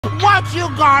What you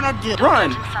gonna do?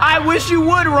 Run! I wish you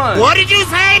would run! What did you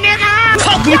say, nigga?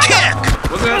 FALCON KICK!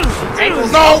 What's up?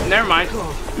 Ankles? No! Never mind.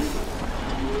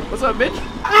 What's up, bitch?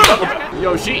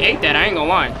 Yo, she ate that, I ain't gonna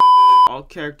lie. All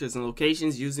characters and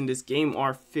locations used in this game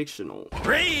are fictional.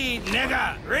 Read,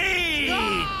 nigga!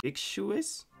 Read!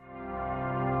 Fictitious?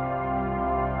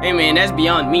 Hey man, that's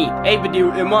beyond me. Hey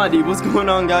Badu, Imadi, what's going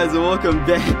on guys and welcome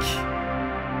back.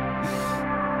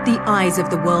 The eyes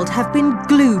of the world have been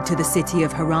glued to the city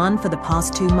of Haran for the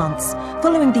past 2 months,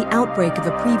 following the outbreak of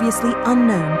a previously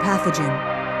unknown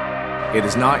pathogen. It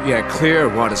is not yet clear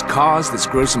what has caused this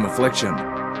gruesome affliction.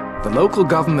 The local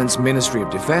government's Ministry of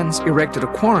Defense erected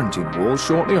a quarantine wall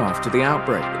shortly after the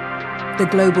outbreak. The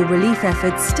global relief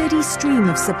effort's steady stream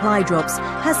of supply drops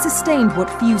has sustained what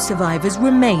few survivors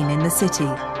remain in the city.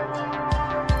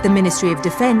 The Ministry of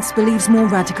Defense believes more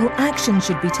radical action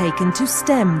should be taken to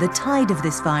stem the tide of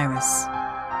this virus.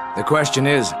 The question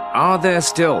is, are there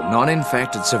still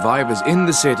non-infected survivors in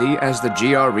the city as the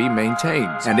GRE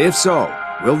maintains? And if so,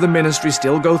 will the ministry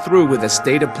still go through with a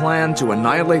stated plan to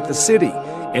annihilate the city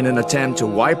in an attempt to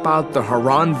wipe out the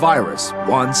Haran virus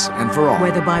once and for all?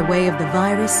 Whether by way of the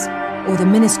virus or the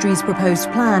ministry's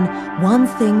proposed plan, one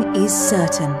thing is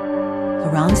certain.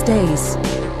 Haran's days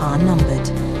are numbered.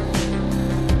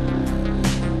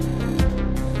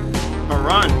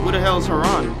 Haran? Who the hell's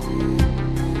Haran?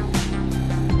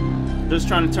 Just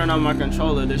trying to turn on my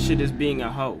controller, this shit is being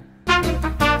a hoe.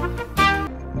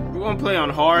 We're gonna play on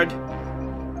hard.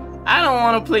 I don't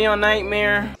wanna play on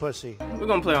nightmare. Pussy. We're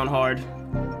gonna play on hard.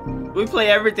 We play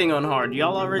everything on hard.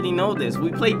 Y'all already know this.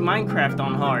 We played Minecraft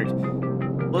on hard.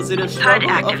 Was it a struggle?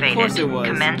 HUD activated. Of course it was.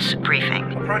 Commence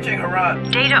briefing. Approaching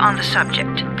Haran. Data on the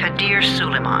subject, Kadir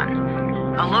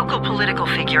Suleiman, a local political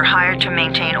figure hired to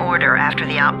maintain order after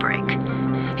the outbreak.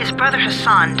 His brother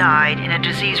Hassan died in a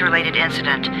disease-related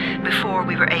incident before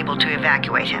we were able to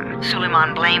evacuate him.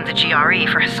 Suleiman blamed the GRE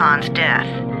for Hassan's death.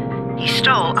 He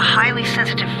stole a highly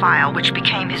sensitive file which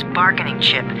became his bargaining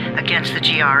chip against the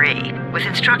GRE, with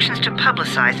instructions to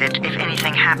publicize it if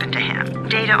anything happened to him.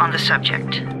 Data on the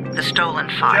subject, the stolen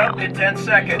file. Jump in 10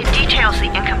 seconds. It details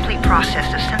the incomplete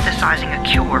process of synthesizing a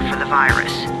cure for the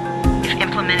virus. If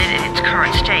implemented in its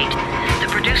current state, the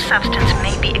produced substance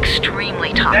may be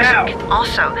extremely toxic. Now.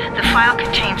 Also, the file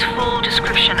contains full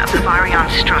description of the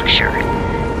virion's structure.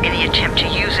 Any attempt to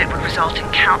use it would result in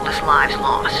countless lives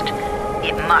lost.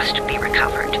 It must be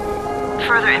recovered.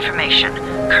 Further information,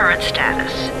 current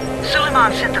status.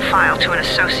 Suleiman sent the file to an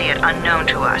associate unknown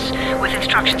to us, with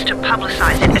instructions to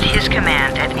publicize it at his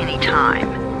command at any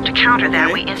time. To counter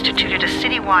that, we instituted a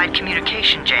citywide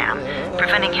communication jam,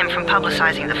 preventing him from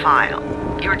publicizing the file.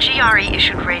 Your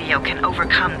GRE-issued radio can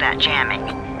overcome that jamming.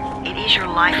 It is your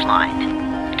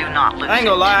lifeline. Do not lose it. I ain't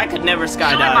gonna lie, I could never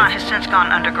Suleiman skydive. has since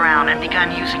gone underground and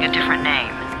begun using a different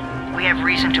name. We have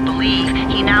reason to believe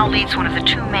he now leads one of the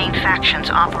 2 main factions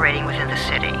operating within the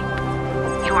city.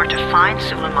 You are to find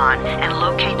Suleiman and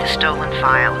locate the stolen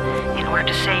file in order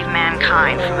to save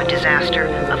mankind from a disaster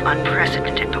of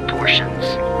unprecedented proportions.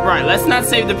 Right, let's not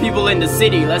save the people in the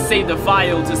city. Let's save the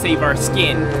file to save our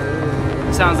skin.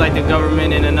 Sounds like the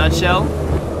government in a nutshell.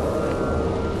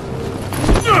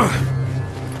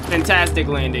 Fantastic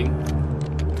landing.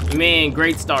 Man,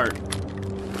 great start.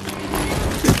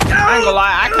 I ain't gonna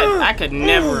lie,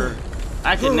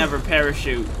 I could never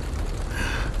parachute.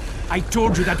 I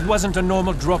told you that wasn't a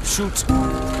normal drop shoot.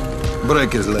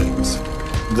 Break his legs.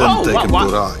 Then take him to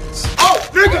rides. Oh,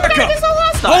 nigga! This so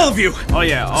hostile. All of you! Oh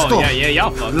yeah, yeah,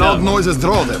 y'all fucked Loud up. noises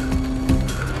draw them.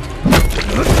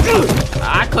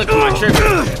 I clicked my trigger.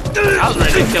 I was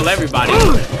ready to kill everybody. I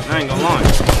ain't gonna lie.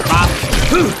 Pop.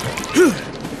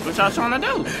 What y'all trying to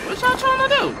do? What y'all trying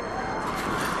to do?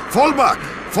 Fall back!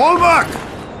 Fall back!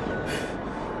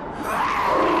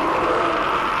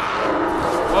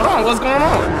 Hold on, what's going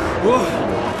on? Oh,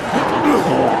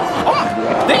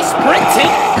 they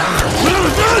sprinting!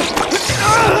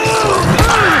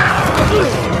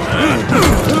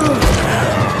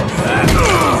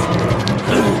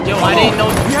 Yo, I didn't know.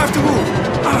 We have to move!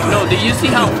 No, did you see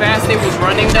how fast they was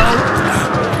running though?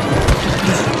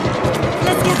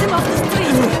 Let's get him off the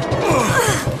street.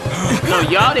 No,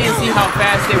 y'all didn't see how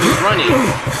fast they was running.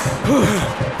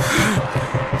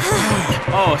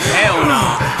 Oh, hell no.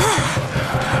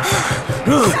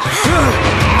 Bro,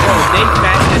 they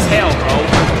fast as hell, bro.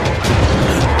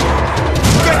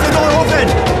 Get the door open!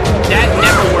 That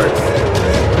never works.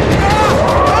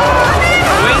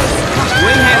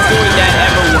 When has doing that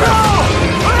ever worked?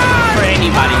 For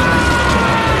anybody?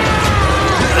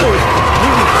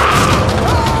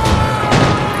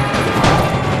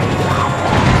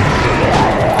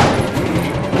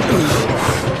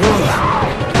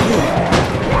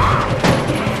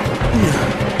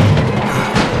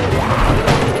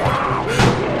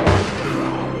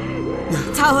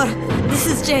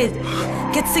 Jade,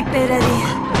 get sick bay ready.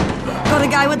 Got a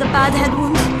guy with a bad head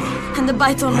wound and a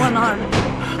bite on one arm.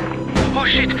 Oh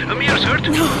shit, Amir's hurt?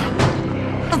 No,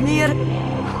 Amir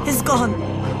is gone.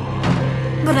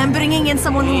 But I'm bringing in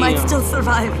someone who might still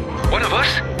survive. One of us?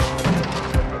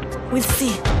 We'll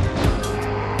see.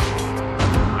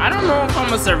 I don't know if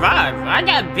I'm gonna survive. I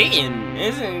got bitten.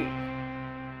 Isn't...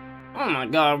 Oh my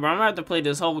god, bro. I'm gonna have to play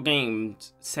this whole game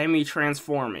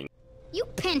semi-transforming. You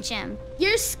pinch him.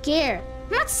 You're scared.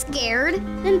 I'm not scared.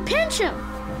 Then pinch him.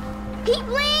 He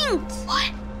blinked.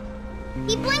 What?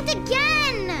 He blinked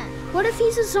again. What if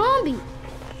he's a zombie?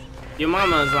 Your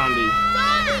mama a zombie.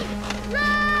 Zombie!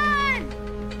 Run!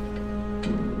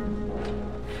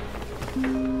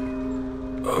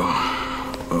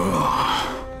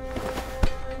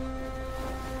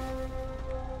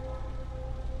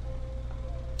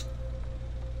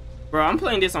 Bro, I'm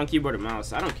playing this on keyboard and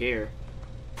mouse. I don't care.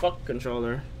 Fuck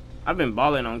controller. I've been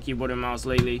balling on keyboard and mouse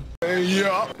lately.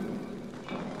 Yeah.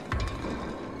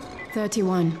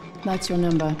 31. That's your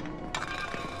number.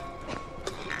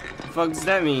 The fuck does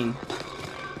that mean?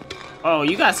 Oh,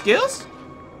 you got skills?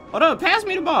 Hold up, pass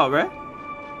me the ball, bro.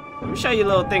 Let me show you a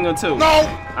little thing or two. No!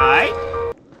 Alright?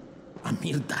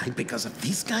 Amir died because of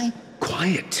this guy?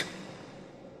 Quiet.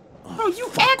 Bro, you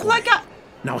act like I...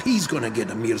 Now he's gonna get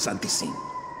Amir's anti-scene.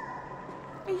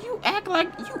 You act like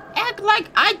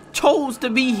I chose to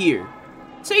be here.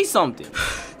 Say something.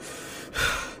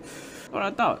 What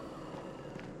I thought.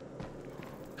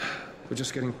 We're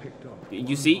just getting picked up.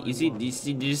 You see,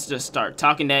 just start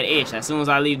talking that ish as soon as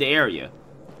I leave the area.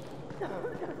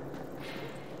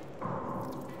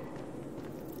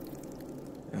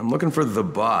 I'm looking for the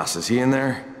boss. Is he in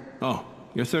there? Oh,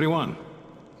 you're 31.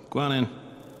 Go on in.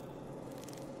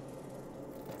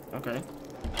 Okay.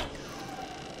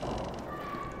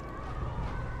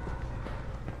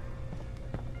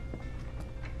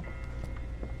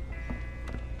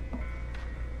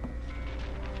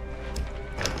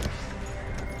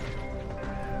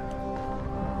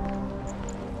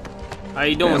 How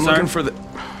you doing, I'm sir? looking for the...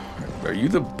 Are you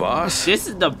the boss? This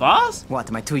is the boss? What,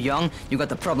 am I too young? You got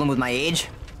the problem with my age?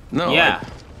 No. Yeah.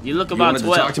 You look about 12. You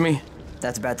wanted to talk to me?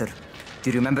 That's better. Do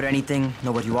you remember anything?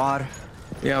 Know where you are?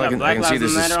 Yeah, I can see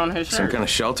this is some kind of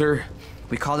shelter.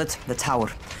 We call it the Tower.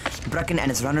 Brecken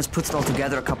and his runners put it all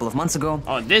together a couple of months ago.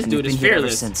 Oh, this dude is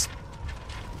fearless. fearless.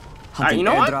 Hunting you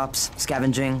know airdrops,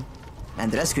 scavenging,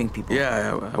 and rescuing people.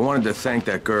 Yeah, I wanted to thank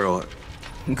that girl.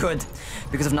 Good.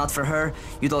 Because if not for her,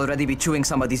 you'd already be chewing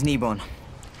somebody's knee bone.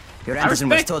 Your Anderson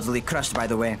was totally crushed, by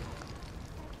the way.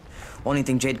 Only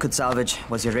thing Jade could salvage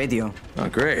was your radio. Oh,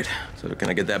 great. So can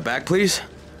I get that back, please?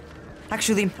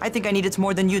 Actually, I think I need it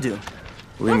more than you do.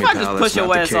 Believe me, What if I pal, just push that's your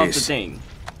not ass the off the case. thing?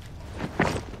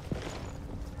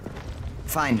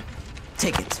 Fine.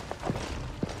 Take it.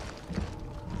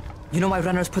 You know why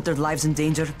runners put their lives in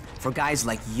danger? For guys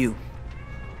like you.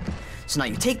 So now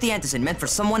you take the Anderson meant for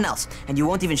someone else, and you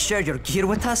won't even share your gear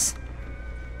with us?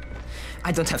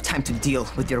 I don't have time to deal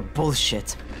with your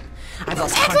bullshit. I've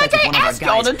lost contact with one of our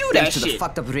guys thanks to the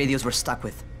fucked up radios we're stuck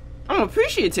with. I'm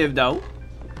appreciative, though.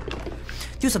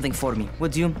 Do something for me,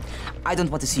 would you? I don't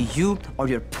want to see you or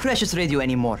your precious radio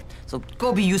anymore, so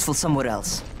go be useful somewhere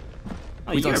else.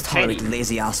 Oh, We don't tolerate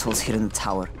lazy assholes here in the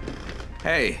tower.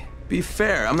 Hey, be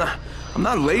fair. I'm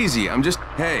not lazy. I'm just...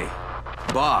 Hey,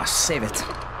 boss. Save it.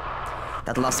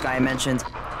 That last guy I mentioned,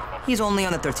 he's only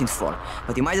on the 13th floor,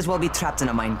 but he might as well be trapped in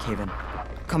a mine cave-in.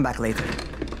 Come back later.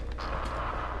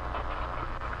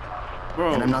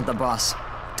 Bro. And I'm not the boss.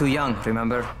 Too young,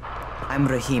 remember? I'm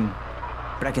Rahim.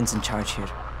 Brecken's in charge here.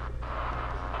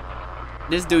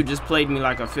 This dude just played me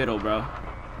like a fiddle, bro.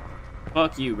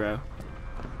 Fuck you, bro.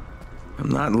 I'm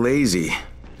not lazy,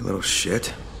 you little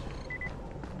shit.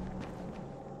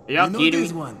 Y'all kidding me?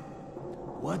 This one.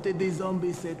 What did the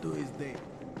zombie say to his day?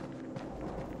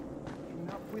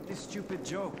 Enough with these stupid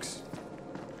jokes.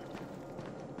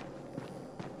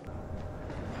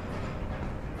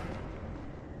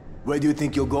 Where do you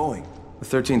think you're going? The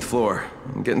 13th floor.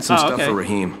 I'm getting some stuff for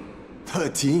Rahim.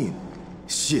 13?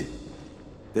 Shit.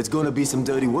 That's gonna be some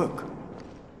dirty work.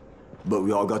 But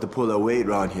we all got to pull our weight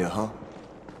around here, huh?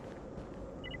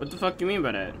 What the fuck you mean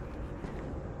by that?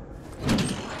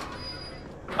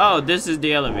 Oh, this is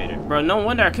the elevator. Bro, no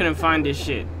wonder I couldn't find this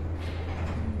shit.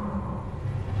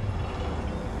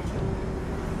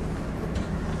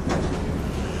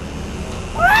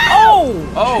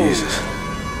 Oh! Oh! Jesus.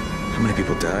 How many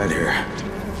people died here?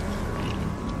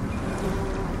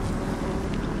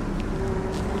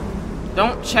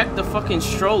 Don't check the fucking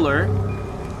stroller.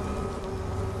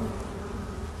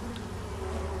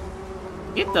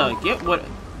 Get what?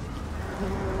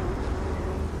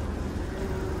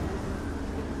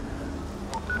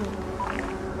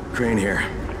 crane here.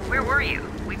 Where were you?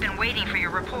 We've been waiting for your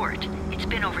report. It's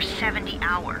been over 70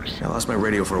 hours. I lost my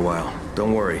radio for a while.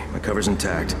 Don't worry, my cover's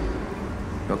intact.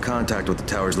 No contact with the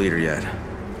tower's leader yet.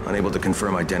 Unable to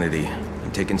confirm identity.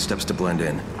 I'm taking steps to blend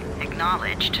in.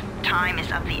 Acknowledged. Time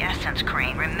is of the essence,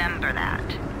 Crane. Remember that.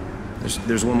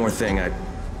 There's one more thing. I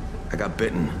got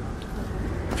bitten.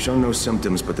 I've shown no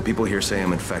symptoms, but the people here say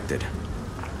I'm infected.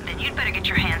 Then you'd better get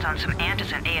your hands on some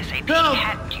antizin ASAP. Help!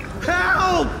 Hadn't you?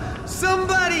 Help!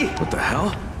 Somebody! What the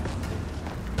hell?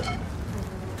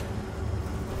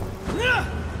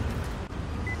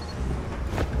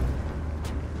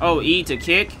 Oh, E to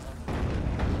kick?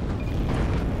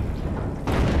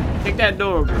 Kick that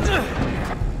door open.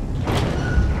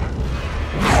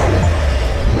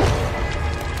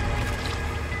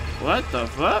 What the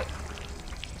fuck?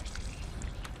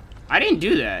 I didn't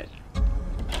do that.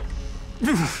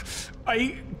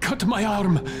 I cut my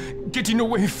arm getting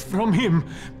away from him.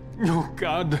 Oh,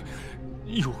 God.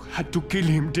 You had to kill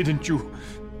him, didn't you?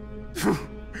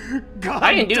 God,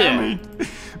 I didn't do damn it.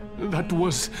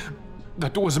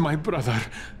 That was my brother.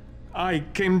 I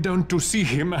came down to see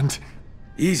him and...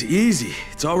 Easy, easy.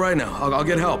 It's all right now. I'll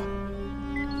get help.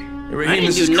 Hey, Raheem,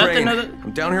 this is Crane.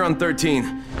 I'm down here on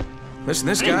 13. Listen,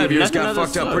 this guy of yours got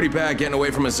fucked up pretty bad getting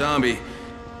away from a zombie.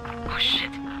 Oh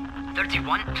shit.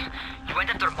 31? You went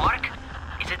after Mark?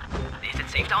 Is it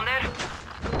safe down there?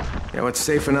 Yeah, well, it's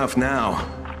safe enough now.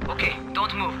 Okay,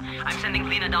 don't move. I'm sending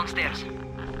Lena downstairs.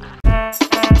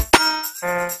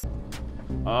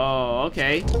 Oh,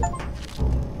 okay.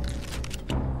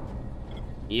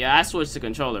 Yeah, I switched to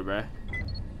controller, bruh.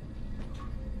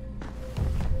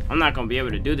 I'm not gonna be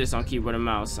able to do this on keyboard and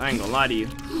mouse. I ain't gonna lie to you.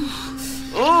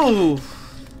 Ooh!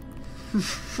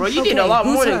 Bro, you did a lot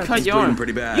more than cut your arm.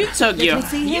 Pretty bad. You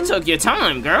took your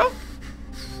time, girl.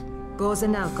 Gauze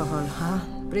and alcohol, huh?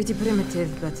 Pretty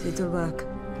primitive, but it'll work.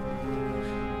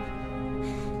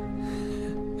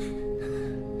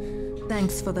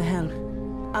 Thanks for the help.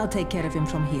 I'll take care of him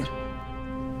from here.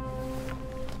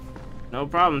 No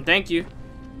problem, thank you.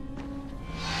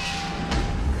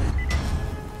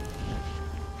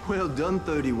 Well done,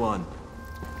 31.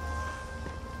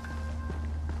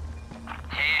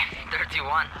 Hey,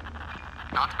 31.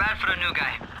 Not bad for a new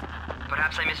guy.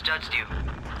 Perhaps I misjudged you.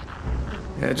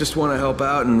 Yeah, I just want to help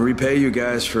out and repay you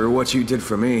guys for what you did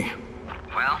for me.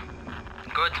 Well,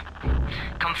 good.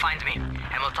 Come find me,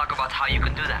 and we'll talk about how you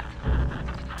can do that.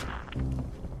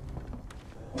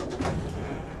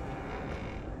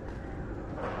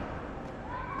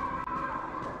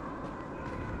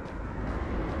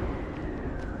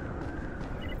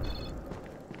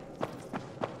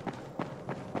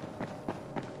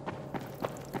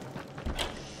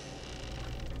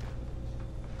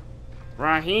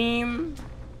 Raheem.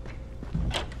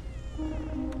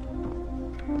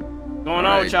 Going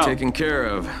on with y'all? Taken care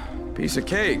of. Piece of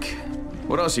cake.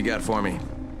 What else you got for me?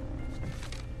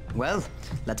 Well,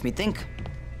 let me think.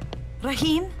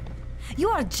 Raheem, you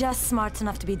are just smart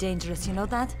enough to be dangerous, you know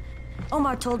that?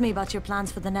 Omar told me about your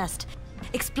plans for the nest.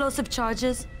 Explosive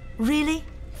charges? Really?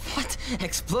 What?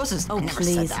 Explosives? Oh, I never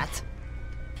please. said that.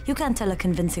 You can't tell a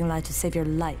convincing lie to save your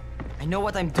life. I know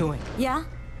what I'm doing. Yeah?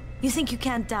 You think you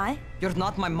can't die? You're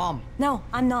not my mom. No,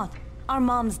 I'm not. Our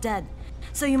mom's dead.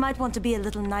 So you might want to be a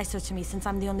little nicer to me since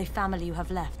I'm the only family you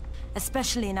have left.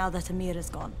 Especially now that Amir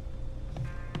is gone.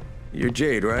 You're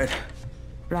Jade, right?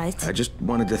 Right. I just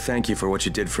wanted to thank you for what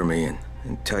you did for me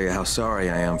and tell you how sorry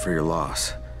I am for your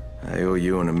loss. I owe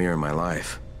you and Amir my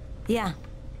life. Yeah,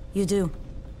 you do.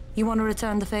 You want to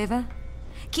return the favor?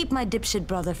 Keep my dipshit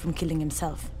brother from killing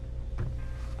himself.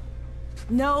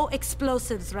 No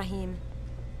explosives, Raheem.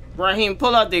 Raheem,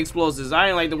 pull out the explosives. I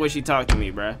ain't like the way she talked to me,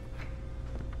 bruh.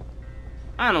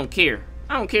 I don't care.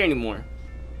 I don't care anymore.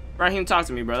 Raheem, talk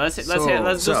to me, bro. Let's do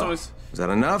some. Is that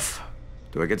enough?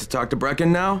 Do I get to talk to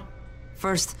Brecken now?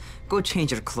 First, go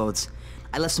change your clothes.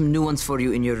 I left some new ones for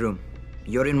you in your room.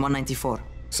 You're in 194.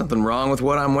 Something wrong with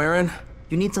what I'm wearing?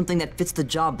 You need something that fits the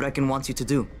job Brecken wants you to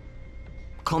do.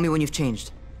 Call me when you've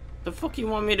changed. The fuck you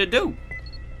want me to do?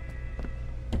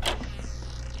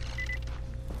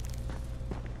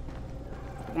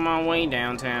 On my way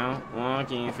downtown,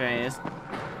 walking fast.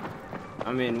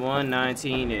 I'm in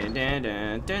 119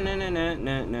 and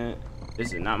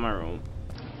This is not my room.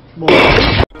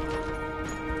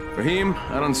 Raheem,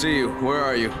 I don't see you. Where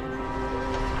are you?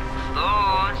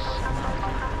 Those.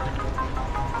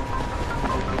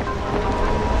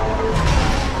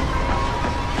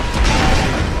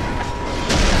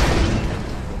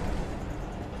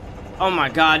 Oh my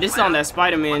god, this is on that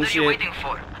Spider-Man shit. What are you waiting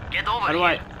for? Get over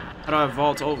here. How do I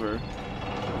vault over?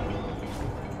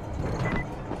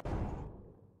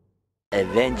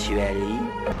 Eventually.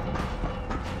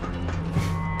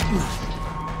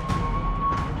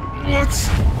 What's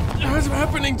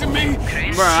happening to me?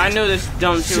 Bro, I knew this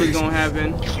dumb shit was gonna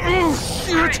happen. Oh,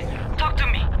 shit! Talk to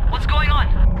me. What's going on?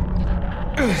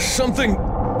 Something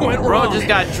went Bro wrong. just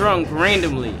got drunk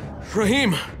randomly.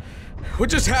 Rahim, what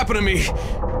just happened to me?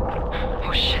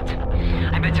 Oh shit.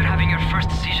 I bet you're having your first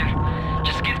seizure.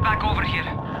 Just get back over here.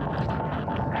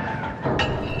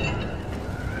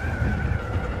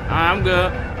 I'm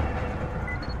good.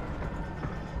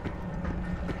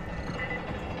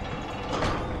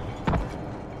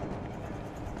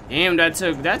 Damn, that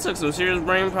took some serious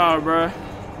brain power, bro.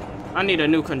 I need a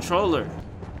new controller.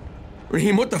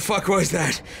 Rahim, what the fuck was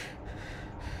that?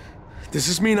 Does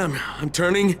this mean I'm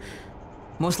turning?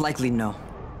 Most likely no.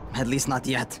 At least not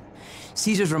yet.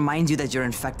 Seizures remind you that you're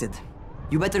infected.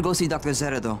 You better go see Dr.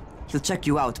 Zera though. He'll check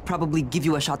you out, probably give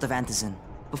you a shot of antizin.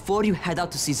 Before you head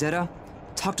out to see Zera,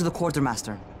 talk to the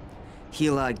quartermaster.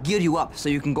 He'll gear you up so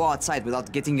you can go outside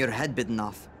without getting your head bitten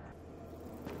off.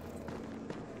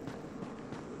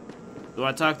 Do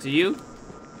I talk to you?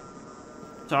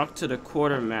 Talk to the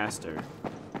quartermaster.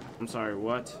 I'm sorry,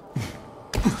 what?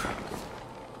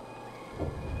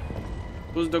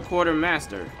 Who's the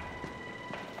quartermaster?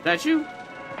 That you?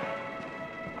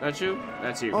 That you?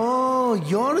 That's you. Oh,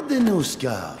 you're the new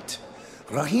scout.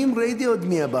 Rahim radioed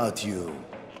me about you.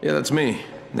 Yeah, that's me.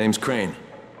 Name's Crane.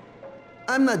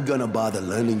 I'm not gonna bother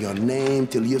learning your name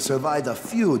till you've survived a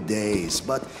few days,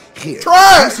 but here,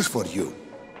 this is for you.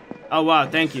 Oh wow,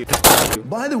 thank you.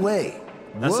 By the way,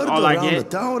 That's word all I around get?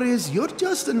 the tower is you're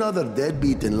just another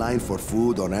deadbeat in line for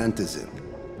food or antizin.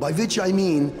 By which I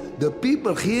mean, the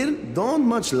people here don't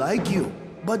much like you.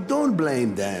 But don't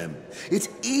blame them. It's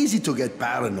easy to get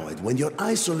paranoid when you're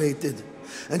isolated.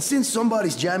 And since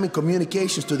somebody's jamming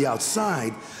communications to the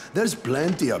outside, there's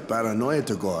plenty of paranoia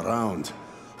to go around.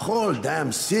 Whole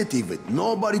damn city with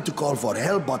nobody to call for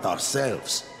help but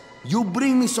ourselves. You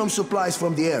bring me some supplies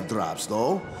from the airdrops,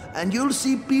 though, and you'll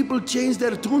see people change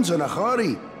their tunes in a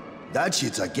hurry. That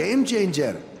shit's a game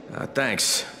changer.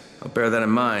 Thanks. I'll bear that in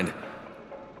mind.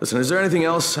 Listen, is there anything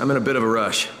else? I'm in a bit of a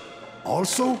rush.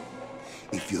 Also,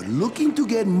 if you're looking to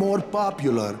get more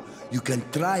popular, you can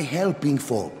try helping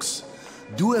folks.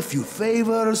 Do a few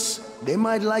favors, they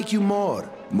might like you more.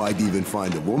 Might even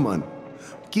find a woman.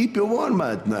 Keep you warm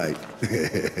at night.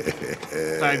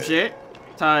 Type shit.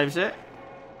 Type shit.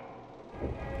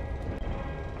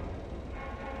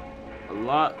 A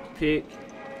lock pick.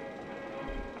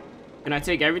 Can I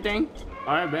take everything?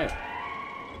 Alright, bet.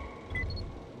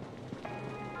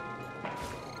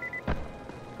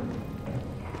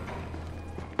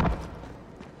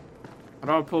 How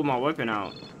do I pull my weapon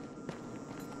out?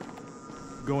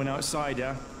 Going outside,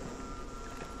 yeah?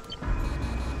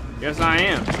 Yes, I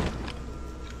am.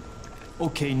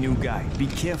 Okay, new guy. Be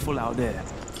careful out there.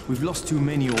 We've lost too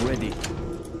many already.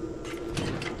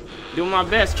 Doing my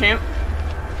best, champ.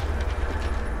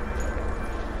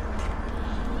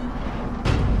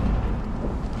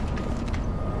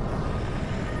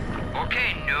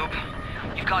 Okay, noob.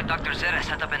 You've got Dr. Zera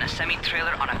set up in a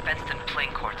semi-trailer on a fenced-in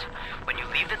playing court. When you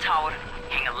leave the tower,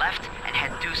 hang a left and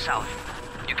head due south.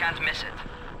 You can't miss it.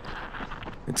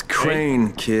 It's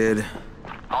Crane, kid.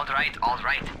 All right,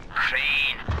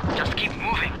 Crane. Just keep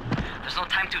moving. There's no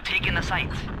time to take in the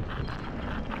sights.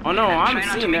 Oh no, I'm Try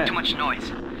not to seeing make that. too much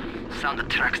noise. Sound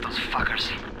attracts those fuckers.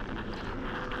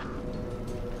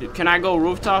 Can I go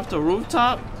rooftop to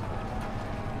rooftop?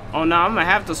 Oh no, I'm gonna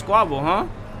have to squabble, huh?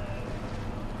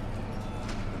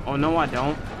 Oh no, I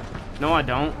don't. No, I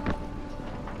don't.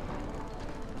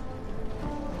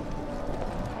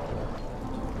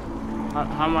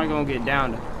 How am I gonna get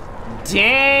down there?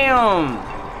 Damn!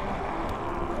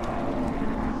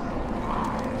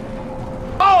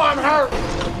 Oh, I'm hurt!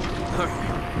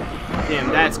 Damn,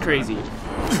 that's crazy.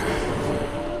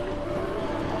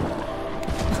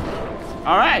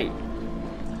 Alright.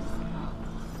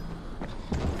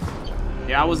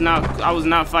 Yeah, I was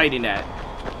not fighting that.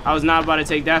 I was not about to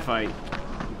take that fight.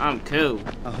 I'm cool.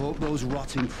 I hope those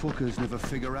rotting fuckers never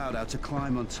figure out how to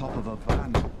climb on top of a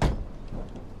van.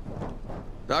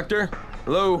 Doctor?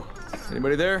 Hello?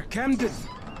 Anybody there? Camden,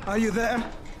 are you there?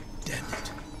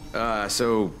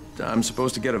 So I'm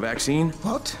supposed to get a vaccine?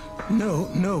 What? No.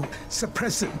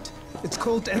 Suppressant. It's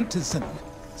called antizin.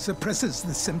 Suppresses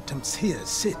the symptoms. Here,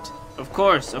 sit. Of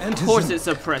course Antizin it's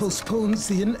suppressed. Postpones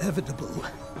the inevitable.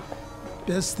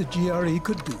 Best the GRE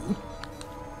could do.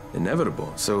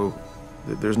 Inevitable? So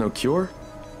there's no cure?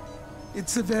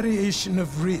 It's a variation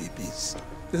of rabies.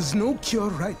 There's no cure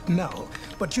right now,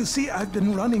 but you see, I've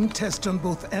been running tests on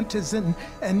both antizin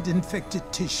and infected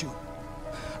tissue.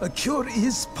 A cure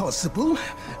is possible,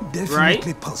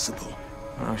 definitely possible.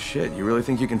 Oh shit, you really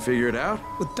think you can figure it out?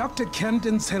 With Dr.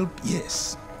 Camden's help,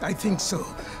 yes. I think so.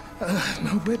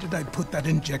 Now where did I put that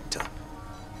injector?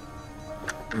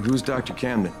 Who's Dr.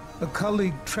 Camden? A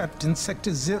colleague trapped in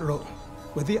Sector 0,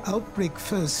 where the outbreak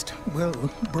first, well,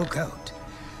 broke out.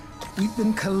 We've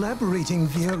been collaborating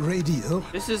via radio.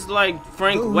 This is like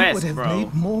Frank West, West, would have bro.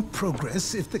 made more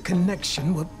progress if the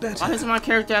connection were better. Why does my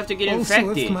character have to get also,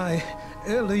 infected? if my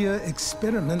earlier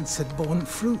experiments had borne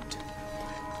fruit.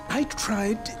 I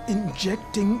tried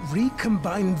injecting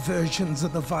recombined versions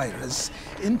of the virus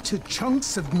into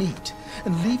chunks of meat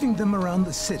and leaving them around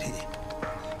the city,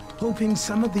 hoping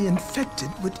some of the infected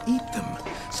would eat them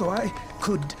so I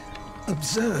could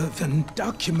observe and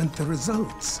document the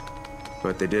results.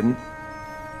 But they didn't?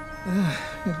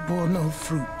 It bore no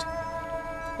fruit.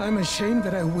 I'm ashamed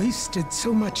that I wasted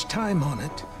so much time on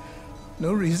it.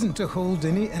 No reason to hold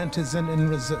any antizin in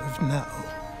reserve now.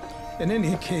 In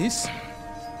any case,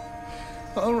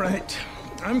 all right,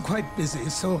 I'm quite busy,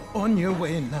 so on your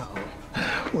way now.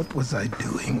 What was I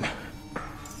doing?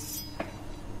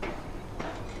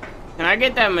 Can I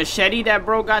get that machete that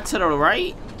bro got to the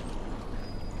right?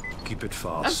 Keep it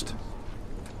fast.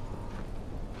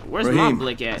 Where's Raheem, my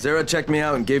blick at? Zara checked me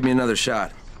out and gave me another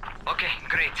shot. Okay,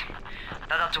 great.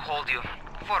 That ought to hold you.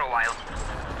 For a while.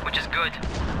 Which is good,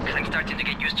 because I'm starting to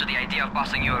get used to the idea of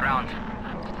bossing you around.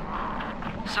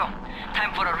 So,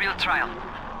 time for a real trial.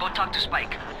 Go talk to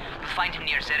Spike. You'll find him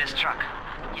near Zera's truck.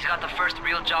 He's got the first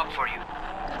real job for you.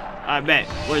 I bet.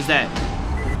 Where's that?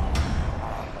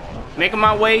 Making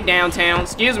my way downtown.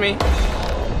 Excuse me.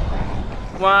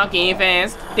 Walking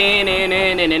fast. What's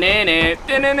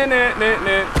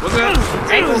up?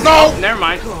 Ankles. No. Never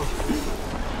mind.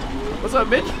 What's up,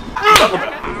 bitch?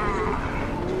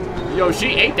 Yo, she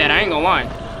ate that. I ain't gonna lie.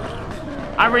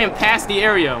 I ran past the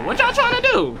area. What y'all trying to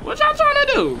do? What y'all trying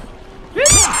to do?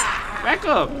 Bitch. Back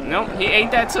up. Nope, he ate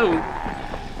that too.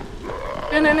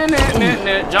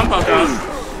 Jump up,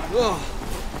 dog.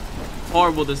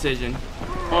 Horrible decision.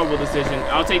 Horrible decision.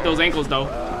 I'll take those ankles though.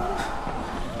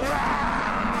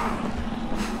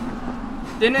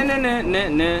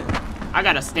 I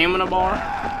got a stamina bar.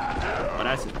 Oh,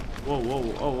 that's it. Whoa, whoa,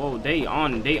 whoa, whoa. They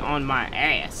on my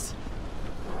ass.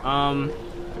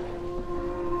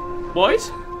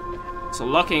 Boys, so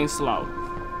lucky and slow.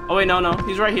 Oh wait, no,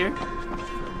 he's right here.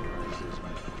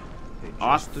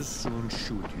 Austin. Soon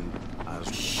shoot you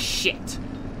as shit.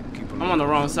 I'm on the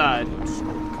wrong side.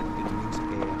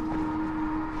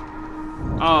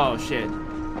 Oh shit.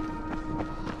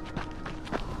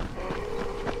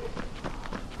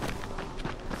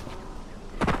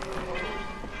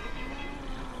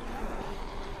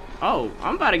 Oh,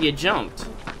 I'm about to get jumped.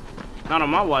 Not on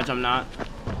my watch, I'm not.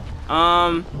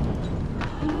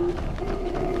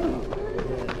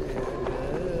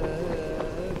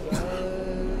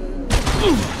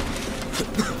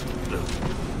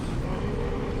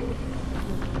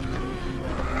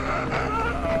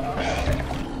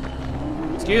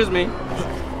 Excuse me.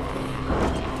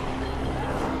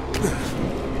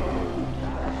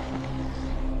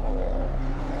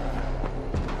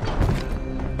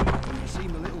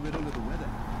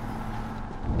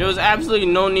 There was absolutely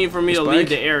no need for me to leave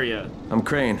the area. I'm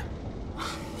Crane.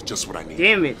 Just what I need.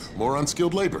 Damn it. More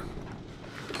unskilled labor.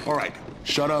 All right,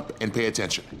 shut up and pay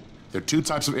attention. There are two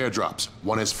types of airdrops.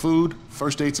 One is food,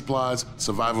 first aid supplies,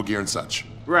 survival gear, and such.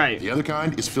 Right. The other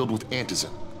kind is filled with antizin.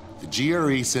 The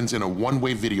GRE sends in a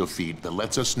one-way video feed that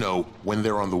lets us know when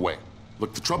they're on the way.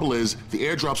 Look, the trouble is, the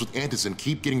airdrops with antizin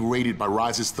keep getting raided by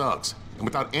Rise's thugs. And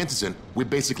without antizin, we're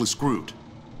basically screwed.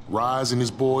 Rise and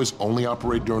his boys only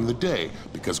operate during the day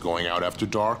because going out after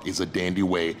dark is a dandy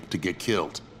way to get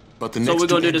killed. But the next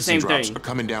two antizin drops are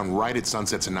coming down right at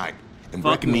sunset tonight, and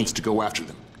Brecken needs to go after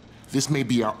them. This may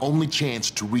be our only chance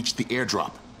to reach the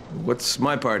airdrop. What's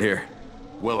my part here?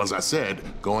 Well, as I said,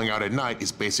 going out at night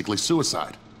is basically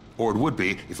suicide. Or it would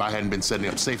be if I hadn't been setting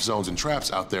up safe zones and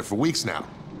traps out there for weeks now,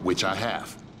 which I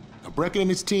have. Now, Brecken and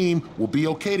his team will be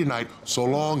okay tonight so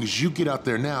long as you get out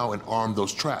there now and arm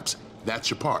those traps.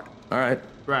 That's your part. All right.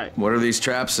 Right. What are these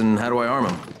traps and how do I arm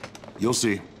them? You'll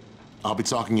see. I'll be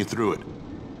talking you through it.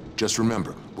 Just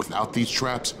remember, without these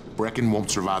traps, Brecken won't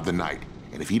survive the night.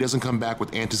 And if he doesn't come back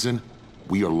with antizin,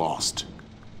 we are lost.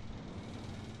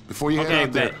 Before you head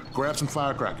out there, grab some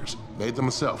firecrackers. Made them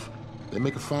myself. They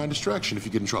make a fine distraction if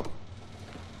you get in trouble.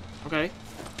 Okay.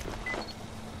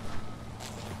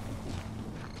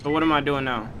 So what am I doing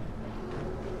now?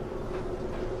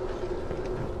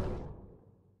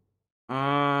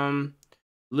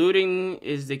 Looting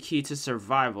is the key to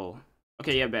survival.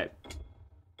 Okay, yeah, bet.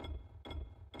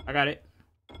 I got it.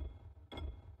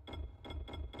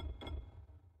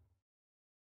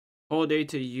 Hold A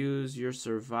to use your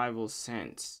survival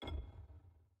sense.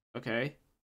 Okay.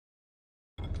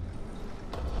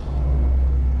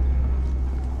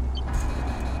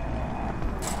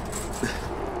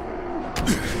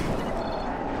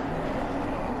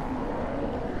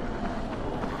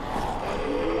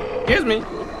 Excuse me.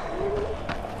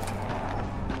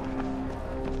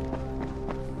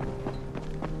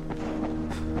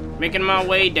 Making my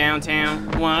way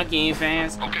downtown, walking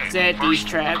fast. Okay, set these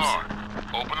traps. The car.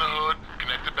 Open the hood,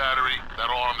 connect the battery,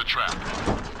 that'll arm the trap.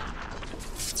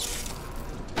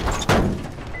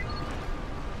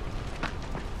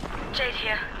 Jade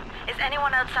here. Is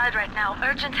anyone outside right now?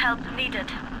 Urgent help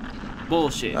needed.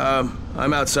 Bullshit.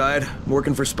 I'm outside,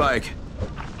 working for Spike.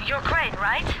 You're Crane,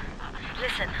 right?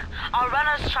 Listen, our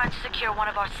runner's trying to secure one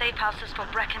of our safe houses for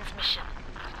Brecken's mission.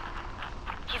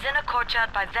 He's in a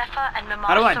courtyard by Vefa and Mimar,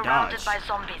 surrounded by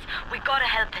zombies. We gotta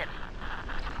help him.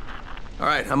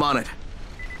 Alright, I'm on it.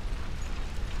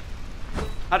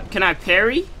 Can I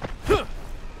parry?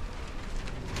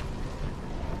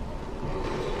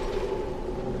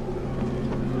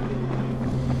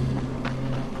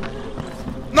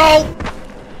 No!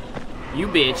 You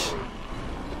bitch.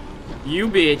 You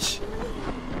bitch.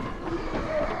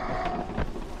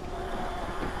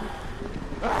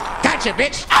 Gotcha,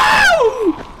 bitch!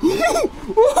 Ow!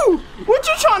 What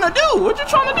you trying to do? What you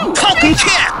trying to do? FALCON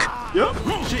KICK!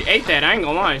 Yep. She ate that. I ain't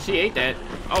gonna lie. She ate that.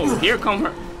 Oh, here come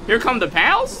her. Here come the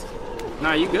pals?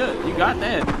 Nah, you good. You got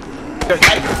that.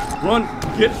 Run.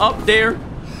 Get up there.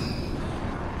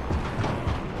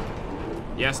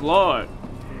 Yes, Lord.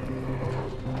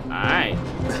 Alright.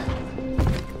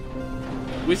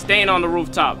 We staying on the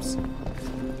rooftops.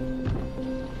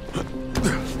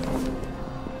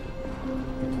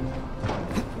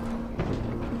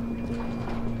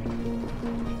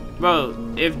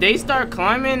 Bro, if they start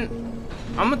climbing,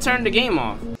 I'm gonna turn the game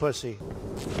off. Pussy.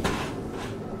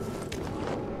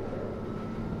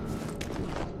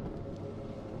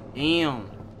 Damn.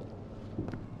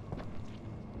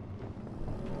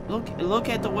 Look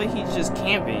at the way he's just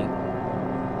camping.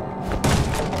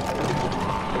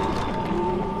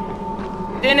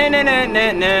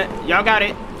 Y'all got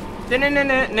it.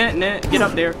 Get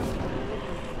up there.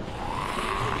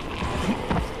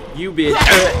 You bitch.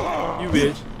 You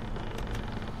bitch.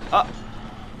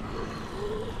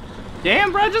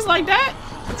 Damn, bro, just like that.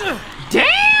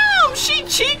 Damn, she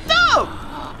cheeked up.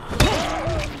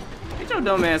 Get your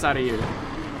dumb ass out of here.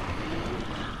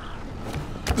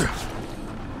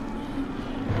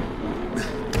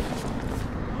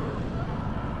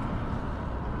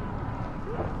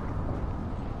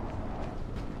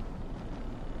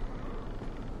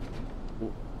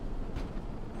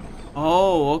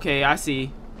 Oh, okay, I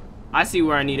see. I see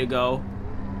where I need to go.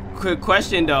 Quick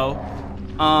question though.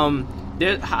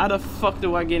 How the fuck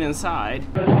do I get inside?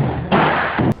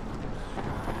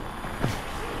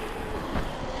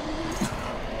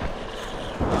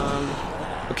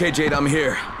 Okay, Jade, I'm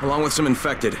here, along with some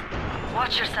infected.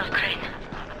 Watch yourself, Crane.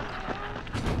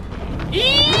 What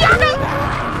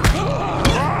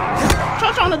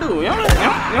you trying to do?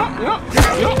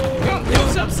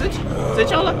 Sit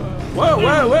y'all up. Whoa,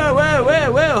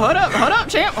 hold up,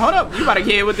 champ, hold up. You about to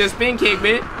get hit with this spin kick,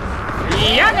 bitch.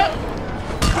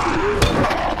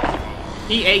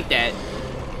 He ate that.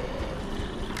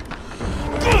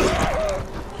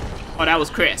 Oh, that was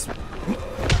crisp.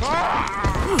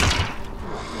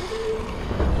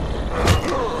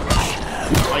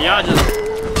 Oh, y'all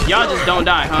just don't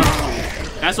die, huh?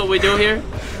 That's what we do here?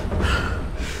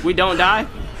 We don't die?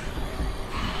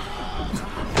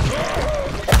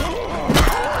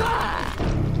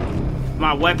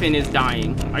 My weapon is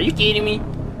dying. Are you kidding me?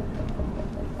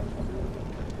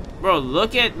 Bro,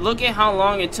 look at how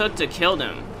long it took to kill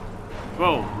them.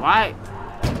 Bro, why?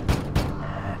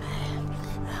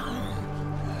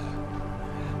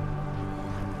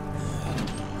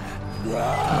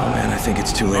 Oh man, I think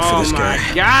it's too late for this guy. Oh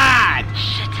my god!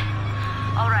 Shit.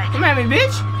 Alright. Come at me,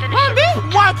 bitch. Run,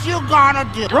 bitch. What you gonna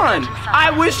do? Run.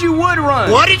 I wish you would run.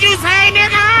 What did you say,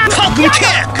 nigga? FALCON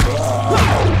KICK!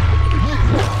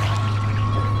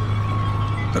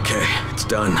 Okay, it's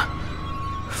done.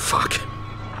 Fuck.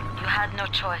 You had no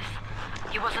choice.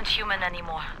 He wasn't human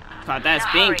anymore. Caught that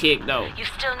spin kick though. You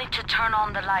still need to turn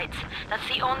on the lights. That's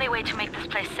the only way to make this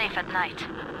place safe at night.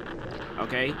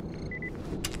 Okay.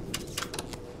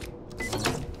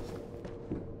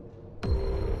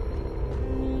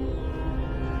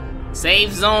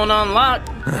 Safe zone unlocked.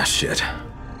 Ah, shit.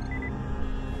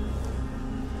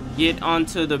 Get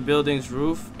onto the building's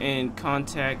roof and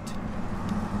contact.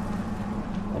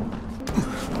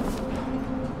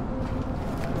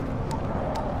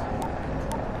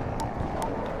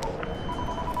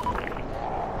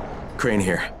 Crane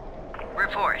here.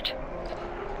 Report.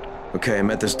 Okay, I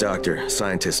met this doctor,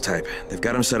 scientist type. They've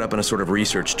got him set up in a sort of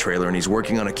research trailer, and he's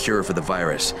working on a cure for the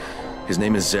virus. His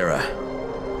name is Zara.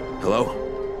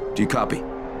 Hello? Do you copy?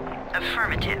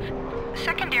 Affirmative.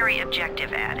 Secondary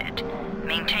objective added.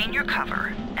 Maintain your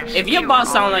cover and if your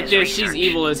boss sound like this, she's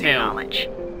evil as hell.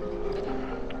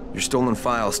 Your stolen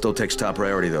file still takes top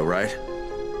priority though, right?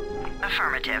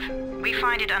 Affirmative. We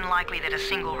find it unlikely that a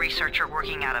single researcher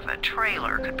working out of a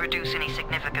trailer could produce any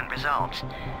significant results.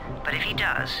 But if he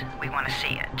does, we want to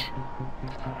see it.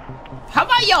 How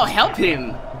about y'all help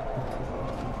him?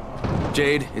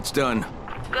 Jade, it's done.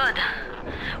 Good.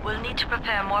 We'll need to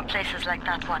prepare more places like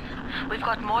that one. We've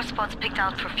got more spots picked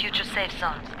out for future safe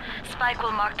zones. Spike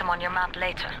will mark them on your map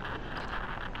later.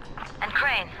 And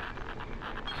Crane,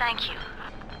 thank you.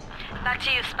 Back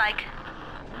to you, Spike.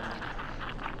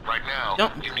 Right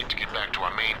now, you need to get back to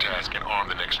our main task and arm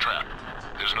the next trap.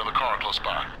 There's another car close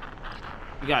by.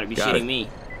 You gotta be shitting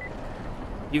me.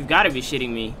 You've gotta be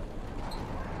shitting me.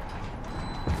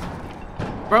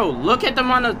 Bro, look at the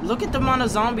amount of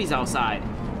zombies outside.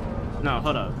 No,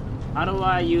 hold up. How do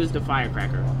I use the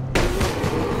firecracker?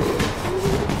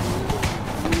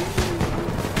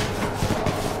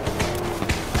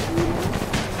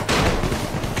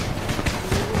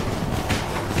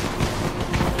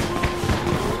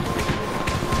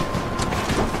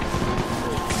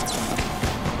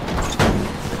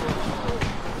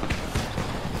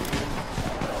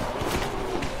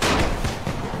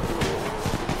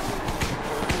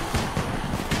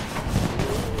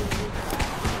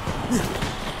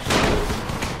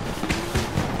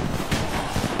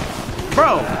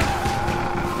 Bro.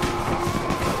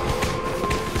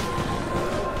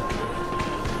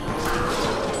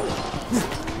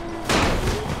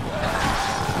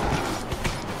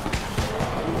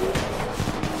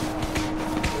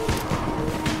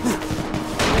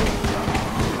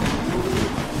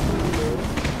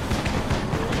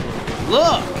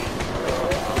 Look.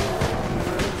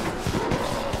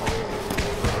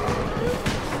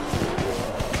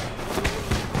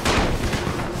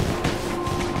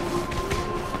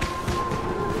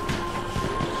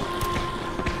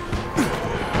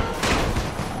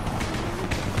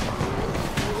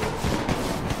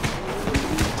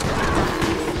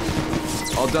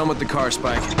 All done with the car,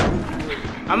 Spike.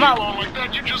 I'm out. Like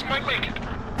that, you just might make it.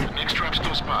 The next trap's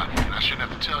still spot. I shouldn't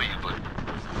have to tell you, but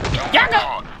don't get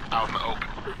caught out in the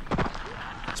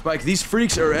open. Spike, these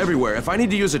freaks are everywhere. If I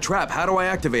need to use a trap, how do I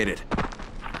activate it?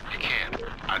 You can't.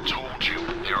 I told you,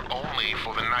 they're only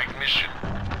for the night mission.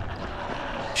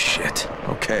 Shit.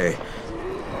 Okay.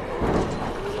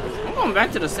 I'm going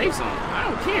back to the safe zone. I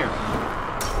don't care.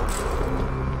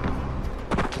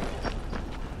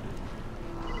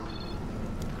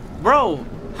 Bro,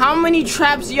 how many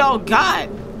traps y'all got?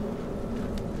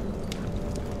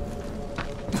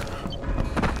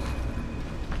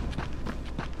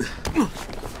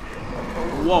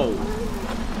 Whoa.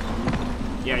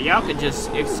 Yeah, y'all could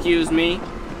just excuse me.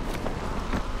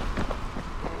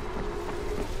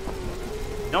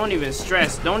 Don't even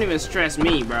stress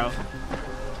me, bro.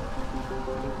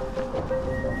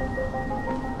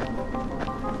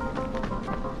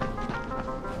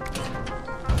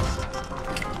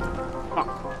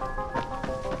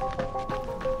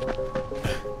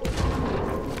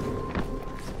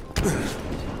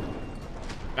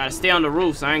 Gotta stay on the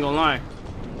roofs, I ain't gonna lie.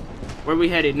 Where we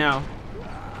headed now?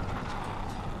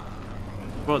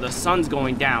 Bro, the sun's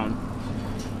going down.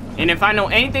 And if I know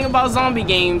anything about zombie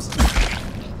games,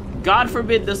 God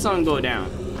forbid the sun go down.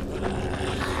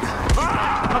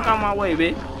 Fuck out my way,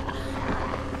 bitch.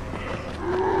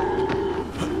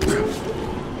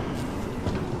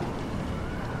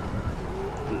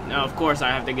 Now, of course I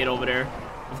have to get over there.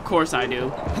 Of course I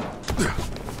do.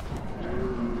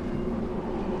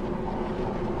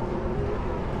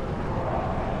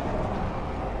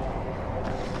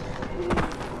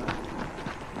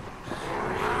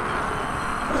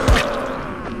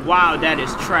 Wow, that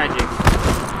is tragic.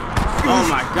 Oh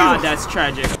my god, that's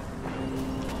tragic.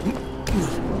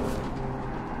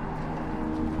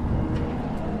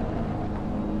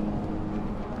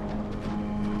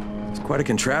 It's quite a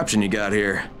contraption you got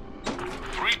here.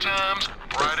 3 times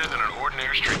brighter than an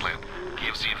ordinary street lamp.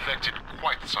 Gives the infected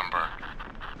quite the sunburn.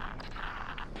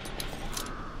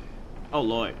 Oh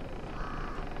Lord.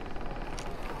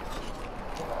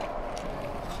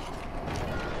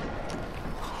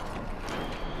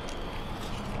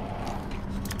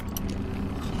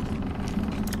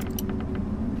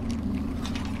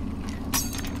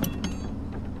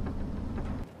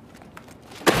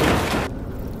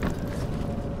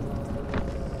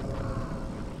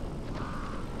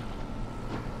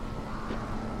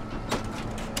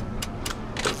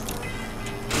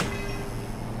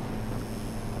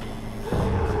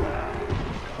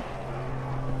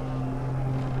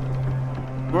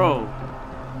 Bro.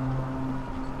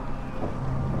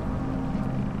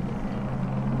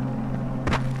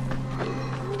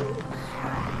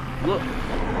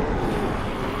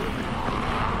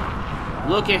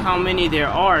 Look at how many there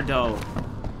are, though.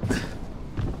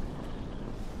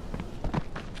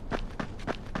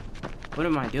 What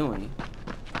am I doing?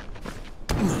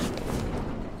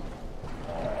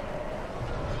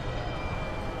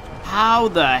 How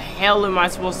the hell am I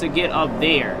supposed to get up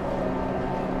there?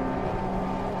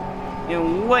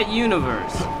 In what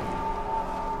universe?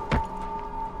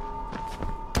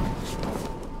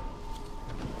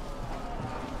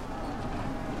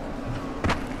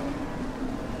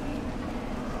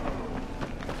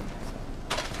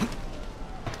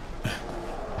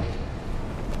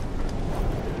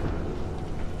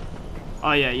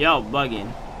 Oh yeah, y'all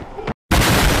bugging.